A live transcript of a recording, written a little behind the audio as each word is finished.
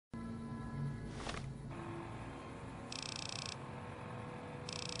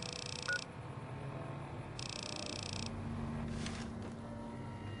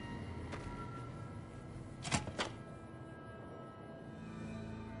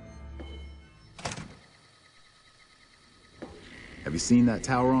Have you seen that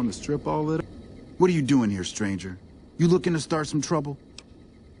tower on the strip all lit up? What are you doing here, stranger? You looking to start some trouble?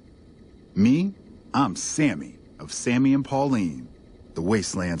 Me? I'm Sammy, of Sammy and Pauline, the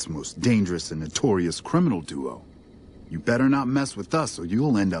Wasteland's most dangerous and notorious criminal duo. You better not mess with us or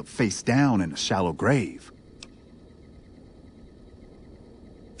you'll end up face down in a shallow grave.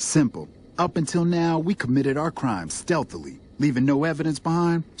 Simple. Up until now, we committed our crimes stealthily, leaving no evidence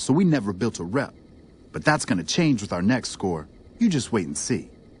behind, so we never built a rep. But that's gonna change with our next score. You just wait and see.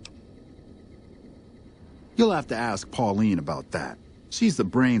 You'll have to ask Pauline about that. She's the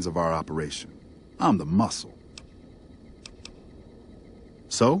brains of our operation. I'm the muscle.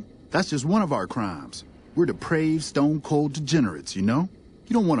 So, that's just one of our crimes. We're depraved, stone-cold degenerates, you know?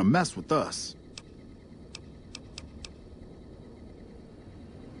 You don't want to mess with us.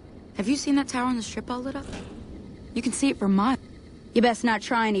 Have you seen that tower on the strip all lit up? You can see it for miles. You best not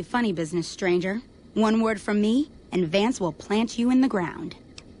try any funny business, stranger. One word from me, and Vance will plant you in the ground.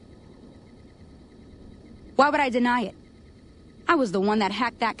 Why would I deny it? I was the one that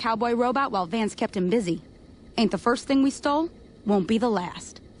hacked that cowboy robot while Vance kept him busy. Ain't the first thing we stole, won't be the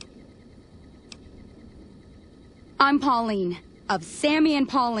last. I'm Pauline, of Sammy and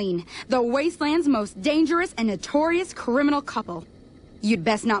Pauline, the Wasteland's most dangerous and notorious criminal couple. You'd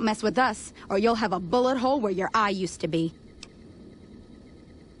best not mess with us, or you'll have a bullet hole where your eye used to be.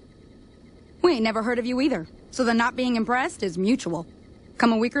 We ain't never heard of you either, so the not being impressed is mutual.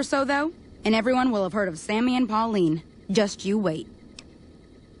 Come a week or so, though, and everyone will have heard of Sammy and Pauline. Just you wait.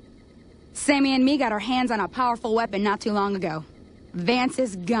 Sammy and me got our hands on a powerful weapon not too long ago.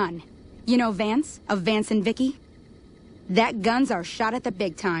 Vance's gun. You know Vance, of Vance and Vikki? That gun's our shot at the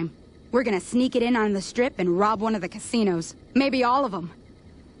big time. We're gonna sneak it in on the strip and rob one of the casinos. Maybe all of them.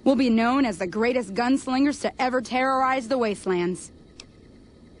 We'll be known as the greatest gunslingers to ever terrorize the wastelands.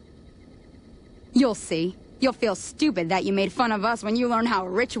 You'll see. You'll feel stupid that you made fun of us when you learn how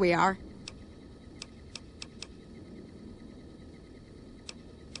rich we are.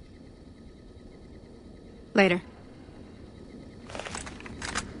 Later.